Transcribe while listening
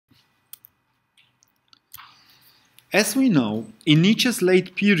As we know, in Nietzsche's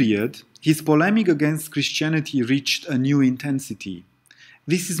late period, his polemic against Christianity reached a new intensity.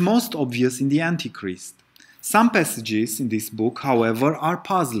 This is most obvious in the Antichrist. Some passages in this book, however, are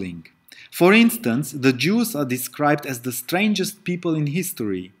puzzling. For instance, the Jews are described as the strangest people in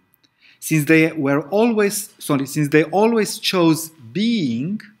history, since they always chose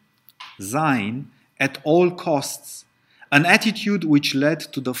being, sein, at all costs, an attitude which led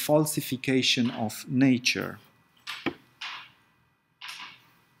to the falsification of nature.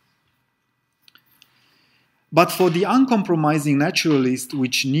 But for the uncompromising naturalist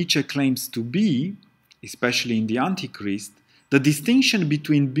which Nietzsche claims to be, especially in the Antichrist, the distinction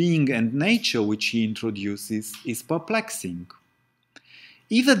between being and nature which he introduces is perplexing.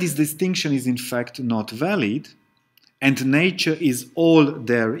 Either this distinction is in fact not valid, and nature is all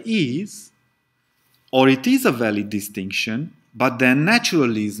there is, or it is a valid distinction, but then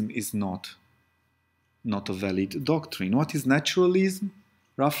naturalism is not a valid doctrine. What is naturalism,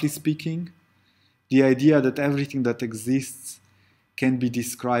 roughly speaking? The idea that everything that exists can be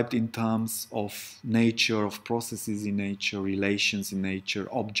described in terms of nature, of processes in nature, relations in nature,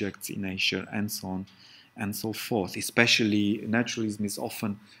 objects in nature, and so on and so forth. Especially, naturalism is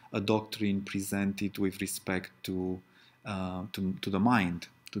often a doctrine presented with respect to the mind,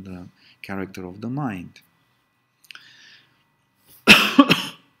 to the character of the mind.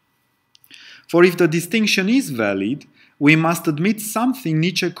 For if the distinction is valid, we must admit something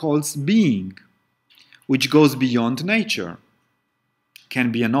Nietzsche calls being, which goes beyond nature,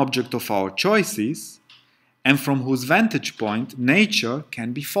 can be an object of our choices, and from whose vantage point nature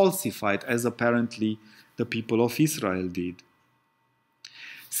can be falsified, as apparently the people of Israel did.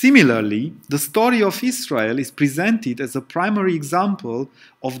 Similarly, the story of Israel is presented as a primary example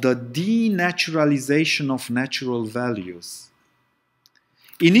of the denaturalization of natural values.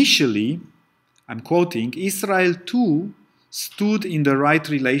 Initially, I'm quoting, Israel too stood in the right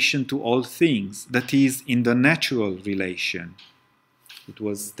relation to all things, that is, in the natural relation. It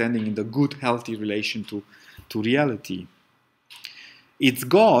was standing in the good, healthy relation to reality. Its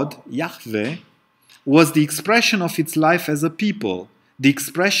God, Yahweh, was the expression of its life as a people, the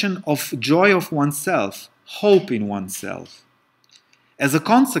expression of joy of oneself, hope in oneself. As a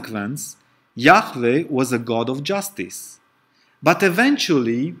consequence, Yahweh was a God of justice. But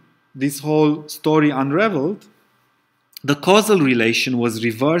eventually, this whole story unraveled. The causal relation was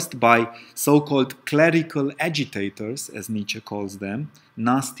reversed by so-called clerical agitators, as Nietzsche calls them,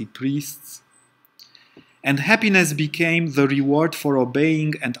 nasty priests, and happiness became the reward for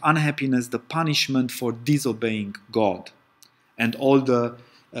obeying and unhappiness the punishment for disobeying God. And all the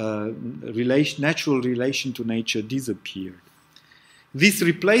natural relation to nature disappeared. This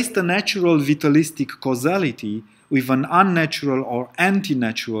replaced the natural vitalistic causality with an unnatural or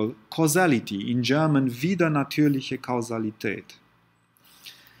anti-natural causality, in German widernatürliche Kausalität.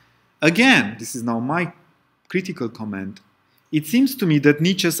 Again, this is now my critical comment, it seems to me that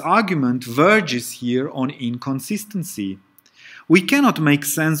Nietzsche's argument verges here on inconsistency. We cannot make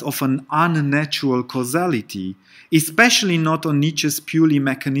sense of an unnatural causality, especially not on Nietzsche's purely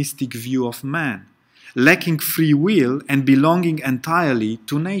mechanistic view of man, lacking free will and belonging entirely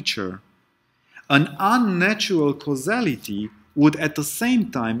to nature. An unnatural causality would at the same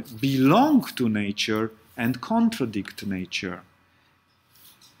time belong to nature and contradict nature.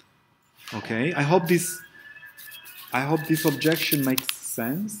 Okay, I hope this objection makes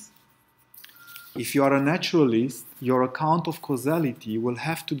sense. If you are a naturalist, your account of causality will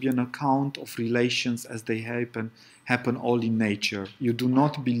have to be an account of relations as they happen all in nature. You do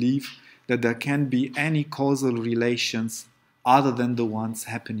not believe that there can be any causal relations other than the ones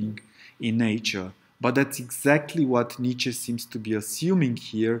happening in nature. But that's exactly what Nietzsche seems to be assuming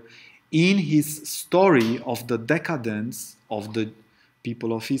here in his story of the decadence of the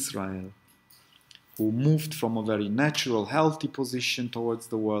people of Israel, who moved from a very natural, healthy position towards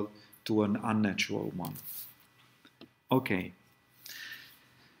the world to an unnatural one. Okay.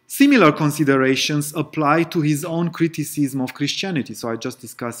 Similar considerations apply to his own criticism of Christianity. So I just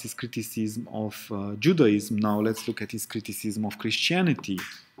discussed his criticism of Judaism. Now let's look at his criticism of Christianity.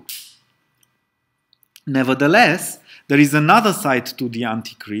 Nevertheless, there is another side to the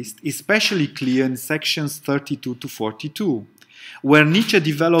Antichrist, especially clear in sections 32 to 42, where Nietzsche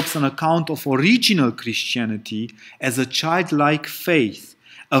develops an account of original Christianity as a childlike faith,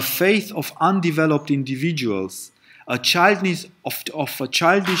 a faith of undeveloped individuals, a childishness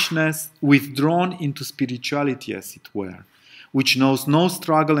withdrawn into spirituality, as it were, which knows no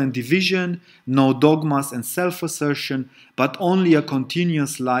struggle and division, no dogmas and self-assertion, but only a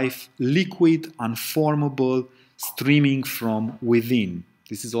continuous life, liquid, unformable, streaming from within.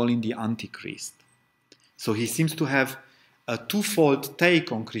 This is all in the Antichrist. So he seems to have a twofold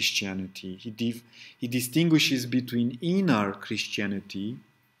take on Christianity. He distinguishes between inner Christianity,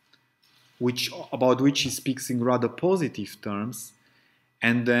 about which he speaks in rather positive terms,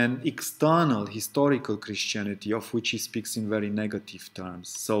 and then external historical Christianity, of which he speaks in very negative terms.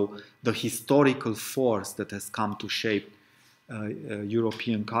 So the historical force that has come to shape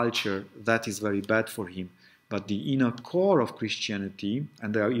European culture, that is very bad for him. But the inner core of Christianity,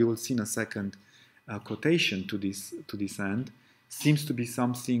 and there you will see in a second quotation to this end, seems to be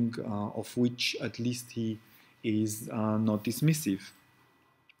something of which at least he is not dismissive.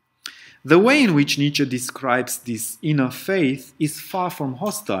 The way in which Nietzsche describes this inner faith is far from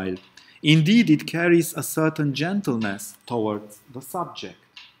hostile. Indeed, it carries a certain gentleness towards the subject.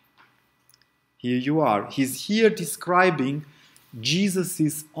 Here you are. He's here describing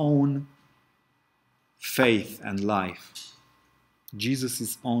Jesus' own faith and life.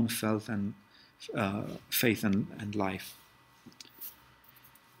 Jesus' own faith and life.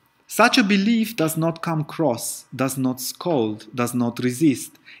 Such a belief does not come cross, does not scold, does not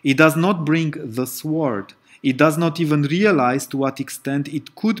resist. It does not bring the sword. It does not even realize to what extent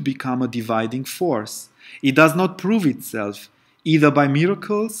it could become a dividing force. It does not prove itself, either by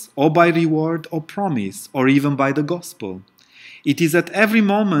miracles, or by reward or promise, or even by the gospel. It is at every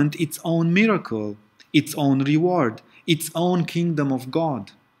moment its own miracle, its own reward, its own kingdom of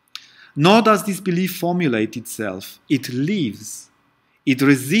God. Nor does this belief formulate itself. It lives. It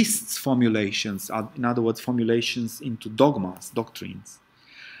resists formulations, in other words, formulations into dogmas, doctrines.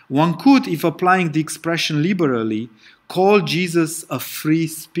 One could, if applying the expression liberally, call Jesus a free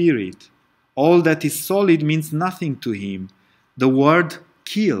spirit. All that is solid means nothing to him. The word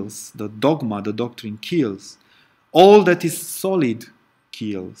kills, the dogma, the doctrine kills. All that is solid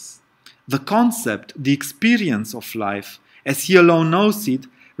kills. The concept, the experience of life, as he alone knows it,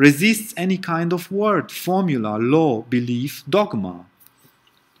 resists any kind of word, formula, law, belief, dogma.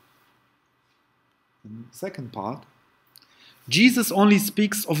 Second part, Jesus only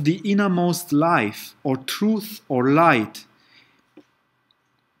speaks of the innermost life or truth or light.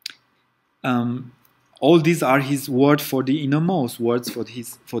 All these are his word for the innermost, words for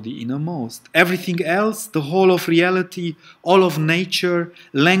the innermost. Everything else, the whole of reality, all of nature,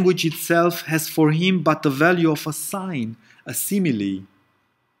 language itself has for him but the value of a sign, a simile.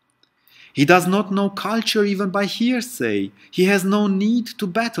 He does not know culture even by hearsay. He has no need to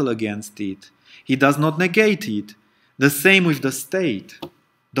battle against it. He does not negate it. The same with the state,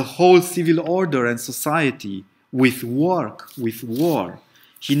 the whole civil order and society, with work, with war.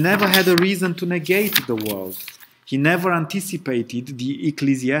 He never had a reason to negate the world. He never anticipated the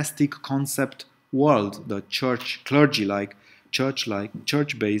ecclesiastic concept world, the clergy-like,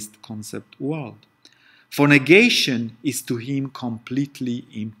 church-based concept world. For negation is to him completely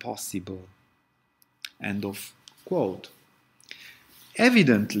impossible. End of quote.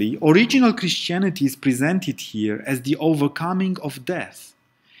 Evidently, original Christianity is presented here as the overcoming of death,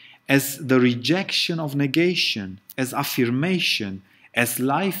 as the rejection of negation, as affirmation, as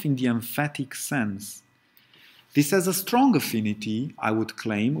life in the emphatic sense. This has a strong affinity, I would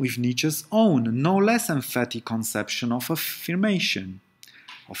claim, with Nietzsche's own, no less emphatic conception of affirmation,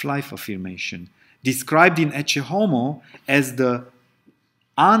 of life affirmation, described in Ecce Homo as the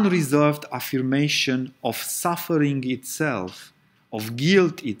unreserved affirmation of suffering itself, of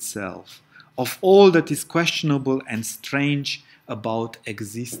guilt itself, of all that is questionable and strange about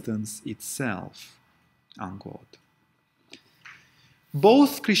existence itself. Unquote.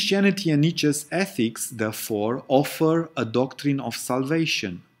 Both Christianity and Nietzsche's ethics, therefore, offer a doctrine of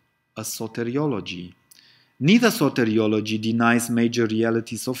salvation, a soteriology. Neither soteriology denies major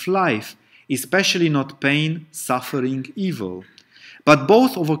realities of life, especially not pain, suffering, evil, but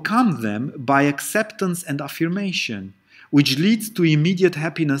both overcome them by acceptance and affirmation, which leads to immediate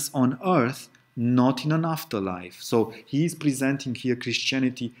happiness on earth, not in an afterlife. So he is presenting here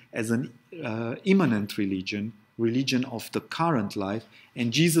Christianity as an immanent religion, religion of the current life,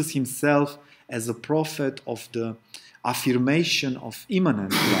 and Jesus himself as a prophet of the affirmation of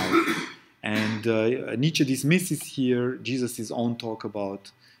immanent life. And Nietzsche dismisses here Jesus' own talk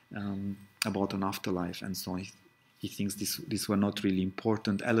about an afterlife, and so he thinks these were not really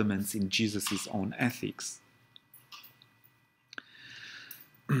important elements in Jesus' own ethics.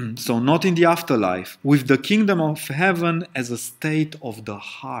 So not in the afterlife, with the kingdom of heaven as a state of the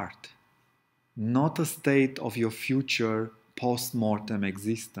heart, not a state of your future post-mortem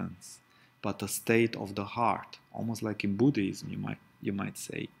existence, but a state of the heart, almost like in Buddhism, you might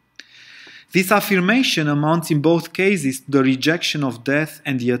say. This affirmation amounts in both cases to the rejection of death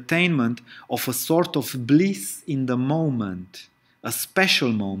and the attainment of a sort of bliss in the moment, a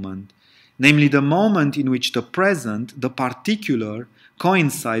special moment, namely the moment in which the present, the particular,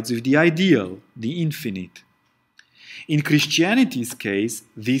 coincides with the ideal, the infinite. In Christianity's case,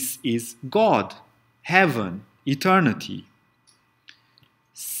 this is God, heaven, eternity.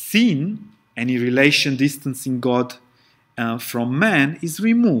 Sin, any relation distancing God from man, is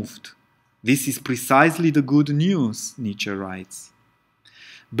removed. This is precisely the good news, Nietzsche writes.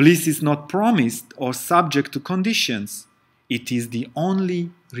 Bliss is not promised or subject to conditions. It is the only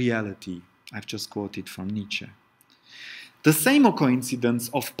reality. I've just quoted from Nietzsche. The same coincidence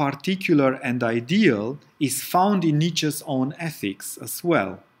of particular and ideal is found in Nietzsche's own ethics as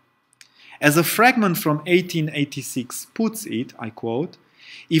well. As a fragment from 1886 puts it, I quote,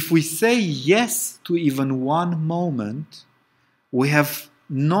 "If we say yes to even one moment, we have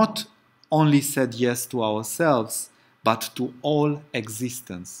not only said yes to ourselves, but to all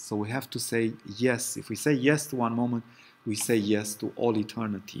existence." So we have to say yes. If we say yes to one moment, we say yes to all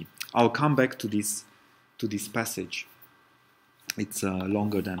eternity. I'll come back to this passage. It's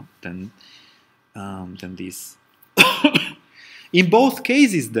longer than this. In both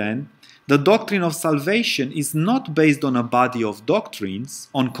cases, then, the doctrine of salvation is not based on a body of doctrines,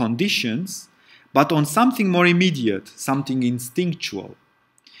 on conditions, but on something more immediate, something instinctual.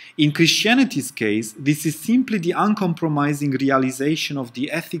 In Christianity's case, this is simply the uncompromising realization of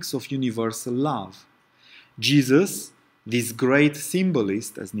the ethics of universal love. Jesus, this great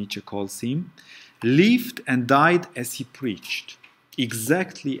symbolist, as Nietzsche calls him, lived and died as he preached,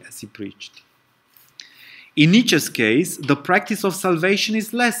 exactly as he preached. In Nietzsche's case, the practice of salvation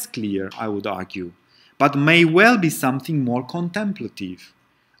is less clear, I would argue, but may well be something more contemplative,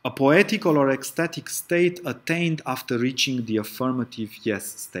 a poetical or ecstatic state attained after reaching the affirmative yes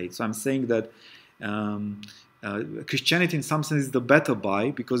state. So I'm saying that Christianity in some sense is the better buy,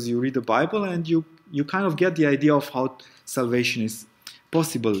 because you read the Bible and you kind of get the idea of how salvation is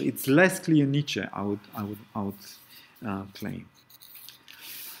possible. It's less clear in Nietzsche, I would claim.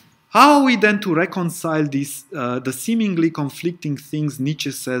 How are we then to reconcile this, the seemingly conflicting things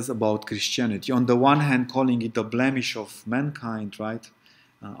Nietzsche says about Christianity? On the one hand, calling it a blemish of mankind, right?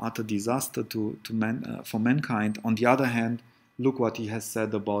 Utter disaster for mankind. On the other hand, look what he has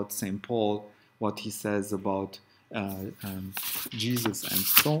said about St. Paul, what he says about Jesus, and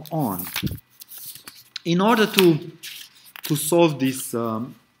so on. In order to solve this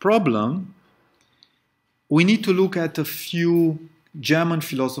problem, we need to look at a few German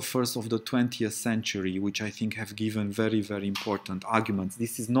philosophers of the 20th century, which I think have given very, very important arguments.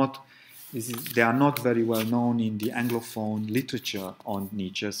 They are not very well known in the Anglophone literature on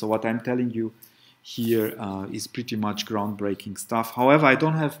Nietzsche. So what I'm telling you here is pretty much groundbreaking stuff. However, I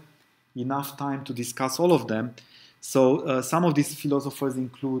don't have enough time to discuss all of them. So some of these philosophers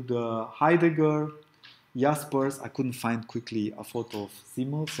include Heidegger, Jaspers. I couldn't find quickly a photo of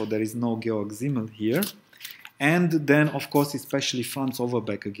Simmel, so there is no Georg Simmel here. And then, of course, especially Franz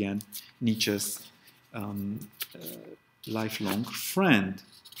Overbeck again, Nietzsche's lifelong friend.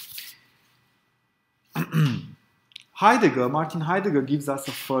 Martin Heidegger gives us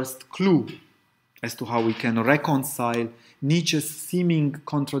a first clue as to how we can reconcile Nietzsche's seeming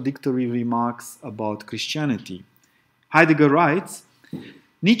contradictory remarks about Christianity. Heidegger writes,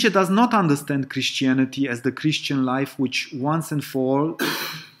 "Nietzsche does not understand Christianity as the Christian life which once and for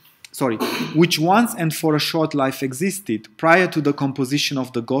a short life existed prior to the composition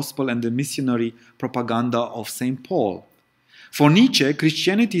of the gospel and the missionary propaganda of St. Paul. For Nietzsche,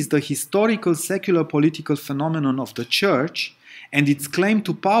 Christianity is the historical secular political phenomenon of the church and its claim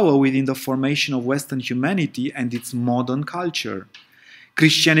to power within the formation of Western humanity and its modern culture.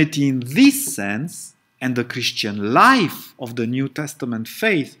 Christianity in this sense and the Christian life of the New Testament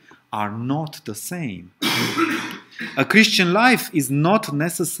faith are not the same. A Christian life is not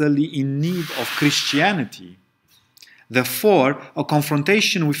necessarily in need of Christianity. Therefore, a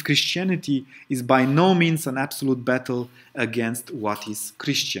confrontation with Christianity is by no means an absolute battle against what is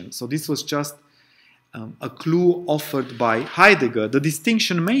Christian." So this was just a clue offered by Heidegger. The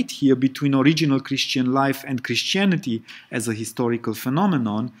distinction made here between original Christian life and Christianity as a historical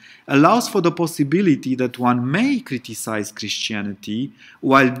phenomenon allows for the possibility that one may criticize Christianity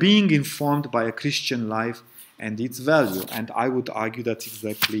while being informed by a Christian life and its value. And I would argue that's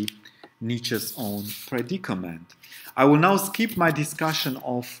exactly Nietzsche's own predicament. I will now skip my discussion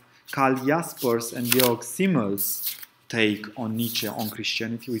of Karl Jaspers and Georg Simmel's take on Nietzsche on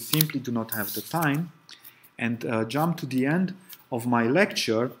Christianity. We simply do not have the time. And jump to the end of my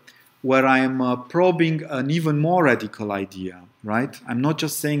lecture, where I am probing an even more radical idea, right? I'm not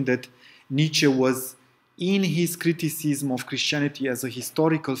just saying that Nietzsche was, in his criticism of Christianity as a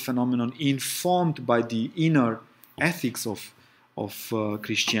historical phenomenon, informed by the inner ethics of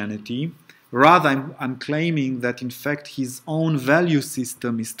Christianity. Rather, I'm claiming that in fact his own value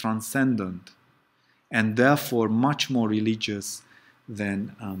system is transcendent and therefore much more religious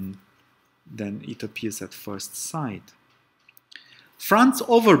than it appears at first sight. Franz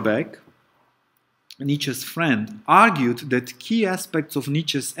Overbeck, Nietzsche's friend, argued that key aspects of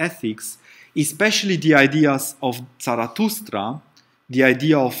Nietzsche's ethics, especially the ideas of Zarathustra, the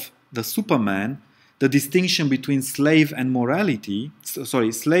idea of the Superman, the distinction between slave and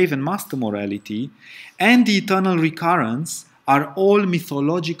master morality, and the eternal recurrence are all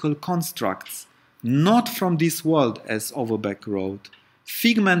mythological constructs, not from this world, as Overbeck wrote,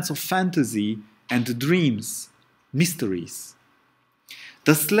 figments of fantasy and dreams, mysteries.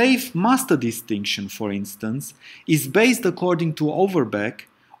 The slave-master distinction, for instance, is based, according to Overbeck,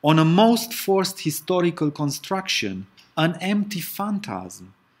 on a most forced historical construction, an empty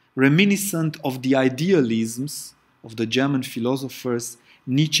phantasm, reminiscent of the idealisms of the German philosophers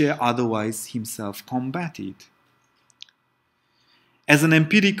Nietzsche otherwise himself combated. As an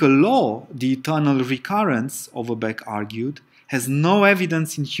empirical law, the eternal recurrence, Overbeck argued, has no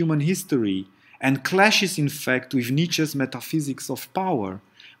evidence in human history and clashes in fact with Nietzsche's metaphysics of power,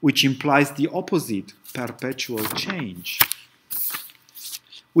 which implies the opposite, perpetual change.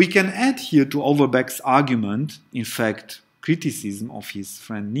 We can add here to Overbeck's argument, in fact, criticism of his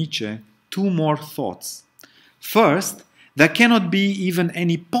friend Nietzsche, two more thoughts. First, there cannot be even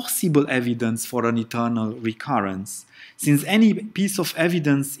any possible evidence for an eternal recurrence, since any piece of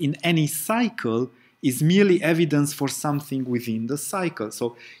evidence in any cycle is merely evidence for something within the cycle.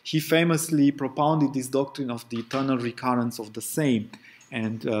 So he famously propounded this doctrine of the eternal recurrence of the same,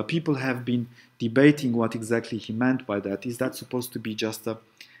 and people have been debating what exactly he meant by that. Is that supposed to be just a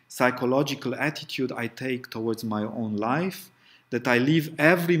psychological attitude I take towards my own life, that I live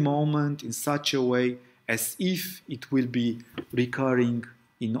every moment in such a way as if it will be recurring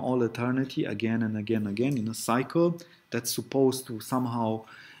in all eternity again and again and again in a cycle that's supposed to somehow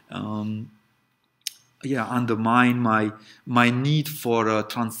undermine my need for a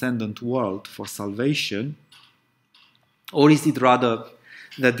transcendent world, for salvation? Or is it rather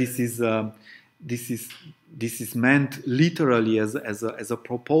that this is meant literally as a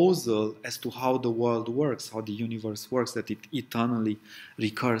proposal as to how the world works, how the universe works, that it eternally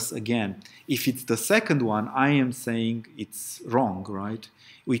recurs again? If it's the second one, I am saying it's wrong, right?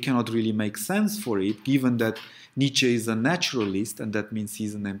 We cannot really make sense for it, given that Nietzsche is a naturalist, and that means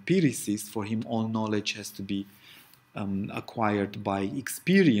he's an empiricist. For him, all knowledge has to be acquired by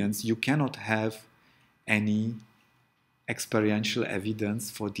experience. You cannot have any experiential evidence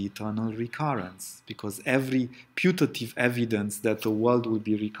for the eternal recurrence, because every putative evidence that the world will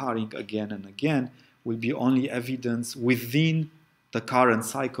be recurring again and again will be only evidence within the current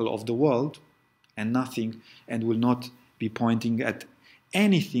cycle of the world and nothing, and will not be pointing at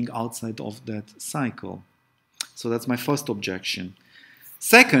anything outside of that cycle. So that's my first objection.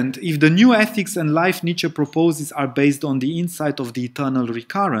 Second, if the new ethics and life Nietzsche proposes are based on the insight of the eternal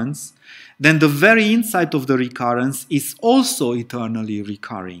recurrence, then the very insight of the recurrence is also eternally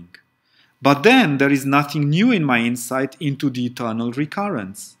recurring. But then there is nothing new in my insight into the eternal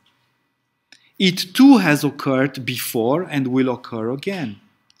recurrence. It too has occurred before and will occur again.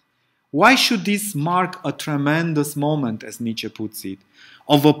 Why should this mark a tremendous moment, as Nietzsche puts it,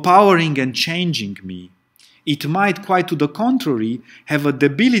 overpowering and changing me? It might, quite to the contrary, have a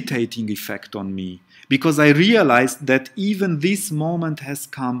debilitating effect on me, because I realized that even this moment has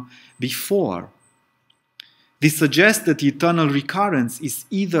come before. This suggests that the eternal recurrence is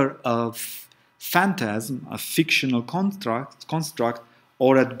either a phantasm, a fictional construct,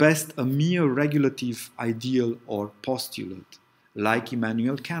 or at best a mere regulative ideal or postulate, like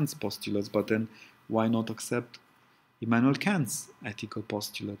Immanuel Kant's postulates. But then why not accept Immanuel Kant's ethical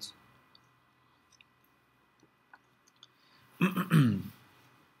postulates?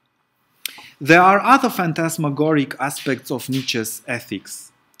 There are other phantasmagoric aspects of Nietzsche's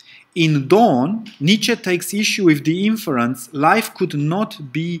ethics. In Dawn, Nietzsche takes issue with the inference life could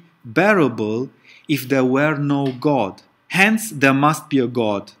not be bearable if there were no God. Hence, there must be a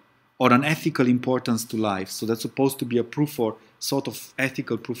God, or an ethical importance to life. So that's supposed to be a proof, or sort of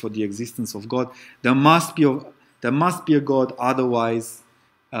ethical proof for the existence of God. There must be a God, otherwise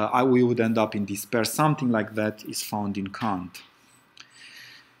we would end up in despair. Something like that is found in Kant.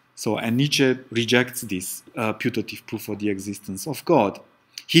 So, and Nietzsche rejects this putative proof for the existence of God.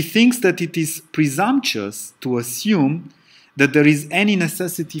 He thinks that it is presumptuous to assume that there is any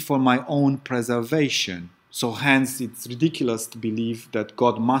necessity for my own preservation. So hence it's ridiculous to believe that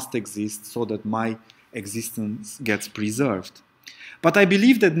God must exist so that my existence gets preserved. But I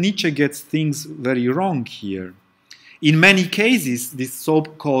believe that Nietzsche gets things very wrong here. In many cases, this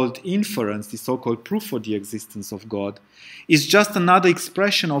so-called inference, this so-called proof for the existence of God, is just another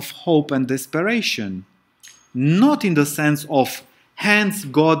expression of hope and desperation, not in the sense of hence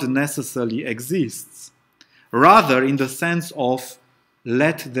God necessarily exists, rather in the sense of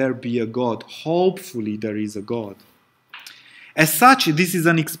let there be a God, hopefully there is a God. As such, this is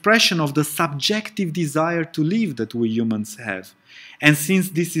an expression of the subjective desire to live that we humans have. And since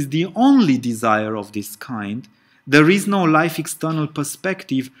this is the only desire of this kind, there is no life external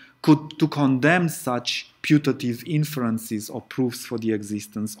perspective to condemn such putative inferences or proofs for the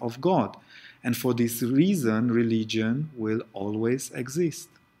existence of God. And for this reason, religion will always exist,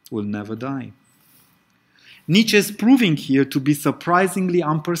 will never die. Nietzsche is proving here to be surprisingly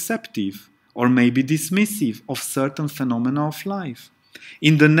unperceptive, or maybe dismissive, of certain phenomena of life,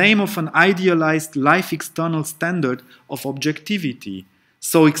 in the name of an idealized life external standard of objectivity,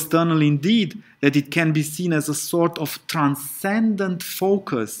 so external indeed that it can be seen as a sort of transcendent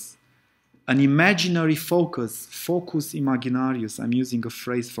focus, an imaginary focus, focus imaginarius. I'm using a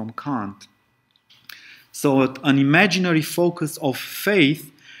phrase from Kant. So an imaginary focus of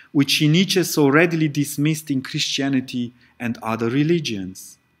faith, which Nietzsche so readily dismissed in Christianity and other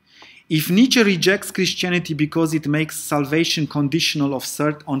religions. If Nietzsche rejects Christianity because it makes salvation conditional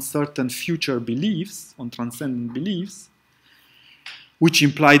on certain future beliefs, on transcendent beliefs, which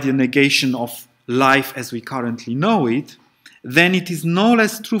imply the negation of life as we currently know it, then it is no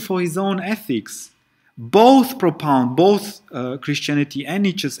less true for his own ethics. Both Christianity and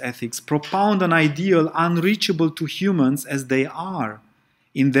Nietzsche's ethics propound an ideal unreachable to humans as they are,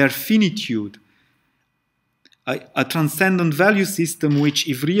 in their finitude, a transcendent value system which,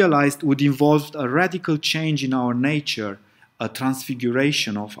 if realized, would involve a radical change in our nature, a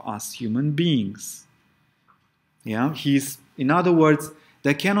transfiguration of us human beings. Yeah, in other words,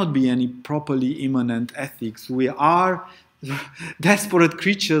 there cannot be any properly immanent ethics. We are desperate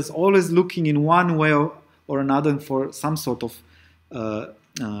creatures, always looking in one way or another for some sort of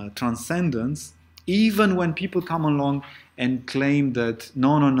transcendence, even when people come along and claim that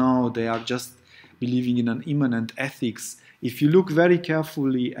no, they are just believing in an immanent ethics. If you look very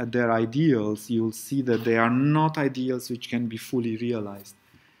carefully at their ideals, you'll see that they are not ideals which can be fully realized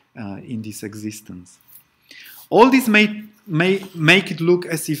in this existence. All this may make it look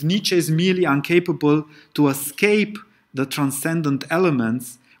as if Nietzsche is merely incapable to escape the transcendent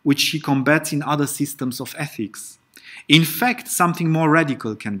elements which he combats in other systems of ethics. In fact, something more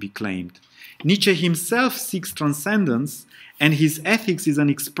radical can be claimed. Nietzsche himself seeks transcendence, and his ethics is an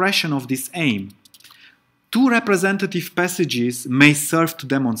expression of this aim. Two representative passages may serve to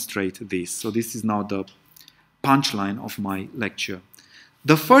demonstrate this. So this is now the punchline of my lecture.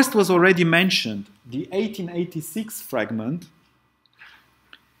 The first was already mentioned, the 1886 fragment,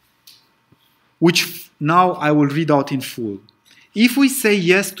 which now I will read out in full. If we say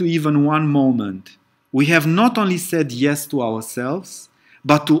yes to even one moment, we have not only said yes to ourselves,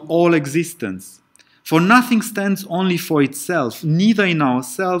 but to all existence. For nothing stands only for itself, neither in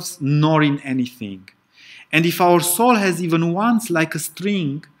ourselves nor in anything. And if our soul has even once, like a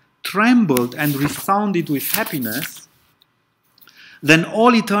string, trembled and resounded with happiness, then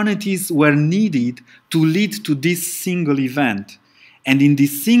all eternities were needed to lead to this single event. And in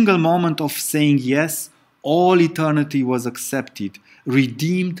this single moment of saying yes, all eternity was accepted,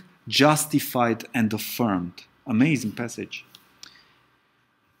 redeemed, justified, and affirmed. Amazing passage.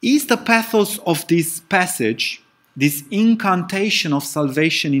 Is the pathos of this passage, this incantation of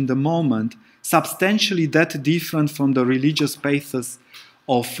salvation in the moment, substantially that different from the religious pathos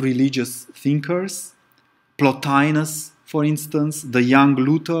of religious thinkers? Plotinus, for instance, the young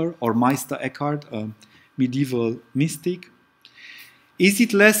Luther, or Meister Eckhart, a medieval mystic? Is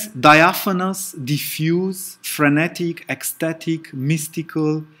it less diaphanous, diffuse, frenetic, ecstatic,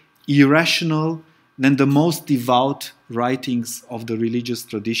 mystical, irrational than the most devout writings of the religious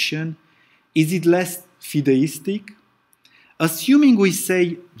tradition? Is it less fideistic? Assuming we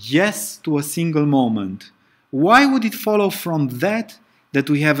say yes to a single moment, why would it follow from that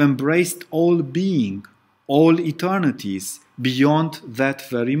we have embraced all being, all eternities, beyond that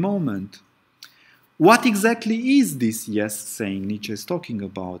very moment? What exactly is this yes saying Nietzsche is talking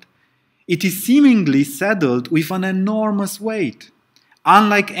about? It is seemingly saddled with an enormous weight,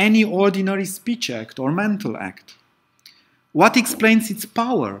 unlike any ordinary speech act or mental act. What explains its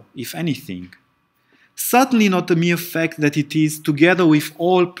power, if anything? Certainly not the mere fact that it is, together with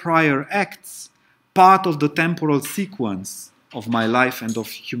all prior acts, part of the temporal sequence of my life and of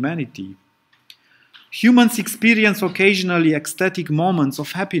humanity. Humans experience occasionally ecstatic moments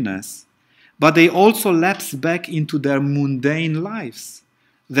of happiness, but they also lapse back into their mundane lives,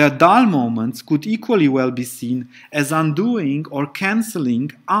 their dull moments could equally well be seen as undoing or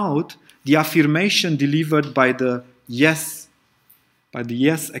cancelling out the affirmation delivered by the yes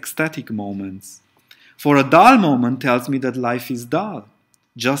ecstatic moments. For a dull moment tells me that life is dull,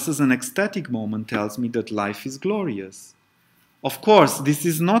 just as an ecstatic moment tells me that life is glorious. Of course, this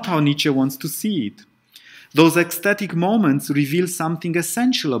is not how Nietzsche wants to see it. Those ecstatic moments reveal something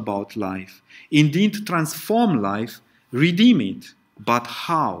essential about life, indeed transform life, redeem it. But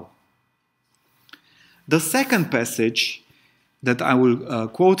how? The second passage that I will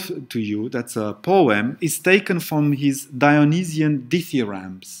quote to you, that's a poem, is taken from his Dionysian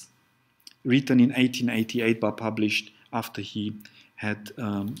Dithyrambs, written in 1888 but published after he had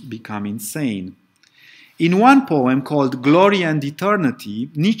become insane. In one poem called Glory and Eternity,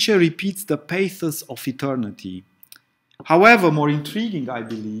 Nietzsche repeats the pathos of eternity. However, more intriguing, I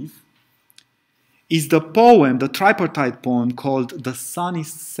believe, is the poem, the tripartite poem called The Sun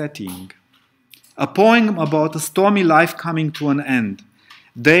is Setting, a poem about a stormy life coming to an end.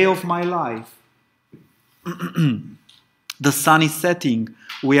 Day of my life. The sun is setting.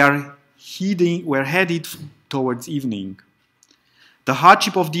 We're headed towards evening. The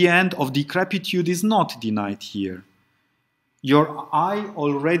hardship of the end of decrepitude is not denied here. Your eye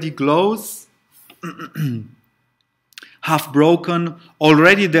already glows, half broken,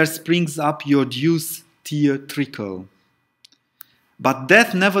 already there springs up your dew's tear trickle. But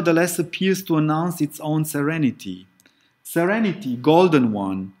death nevertheless appears to announce its own serenity. Serenity, golden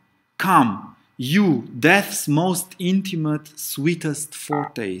one, come, you, death's most intimate, sweetest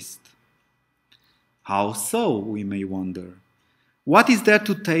foretaste. How so, we may wonder? What is there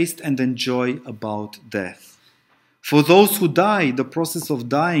to taste and enjoy about death? For those who die, the process of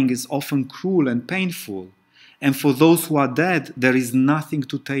dying is often cruel and painful, and for those who are dead, there is nothing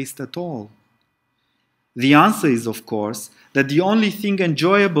to taste at all. The answer is, of course, that the only thing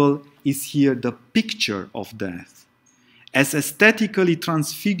enjoyable is here the picture of death, as aesthetically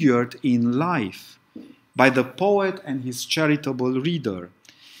transfigured in life by the poet and his charitable reader.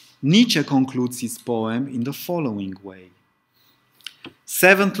 Nietzsche concludes his poem in the following way.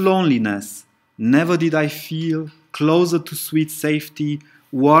 Seventh loneliness, never did I feel closer to sweet safety,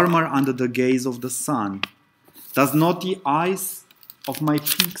 warmer under the gaze of the sun. Does not the eyes of my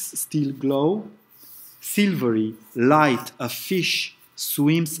peaks still glow? Silvery, light, a fish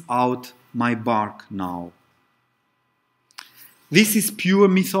swims out my bark now. This is pure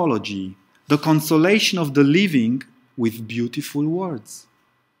mythology, the consolation of the living with beautiful words.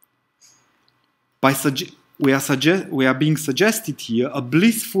 We are being suggested here a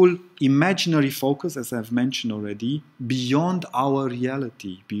blissful imaginary focus, as I've mentioned already, beyond our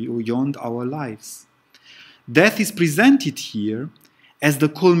reality, beyond our lives. Death is presented here as the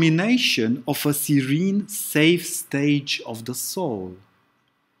culmination of a serene, safe stage of the soul.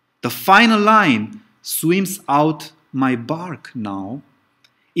 The final line, swims out my bark now,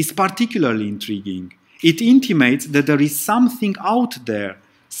 is particularly intriguing. It intimates that there is something out there,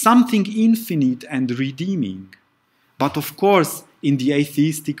 something infinite and redeeming. But of course, in the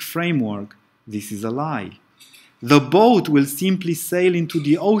atheistic framework, this is a lie. The boat will simply sail into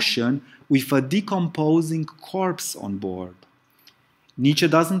the ocean with a decomposing corpse on board. Nietzsche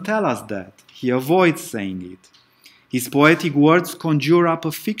doesn't tell us that. He avoids saying it. His poetic words conjure up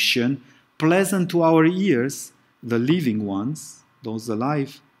a fiction pleasant to our ears, the living ones, those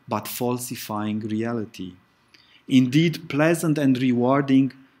alive, but falsifying reality. Indeed, pleasant and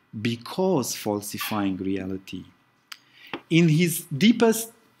rewarding because falsifying reality. In his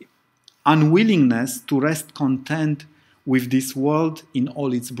deepest unwillingness to rest content with this world in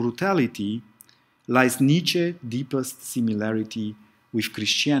all its brutality lies Nietzsche's deepest similarity with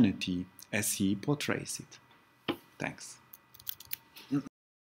Christianity as he portrays it. Thanks.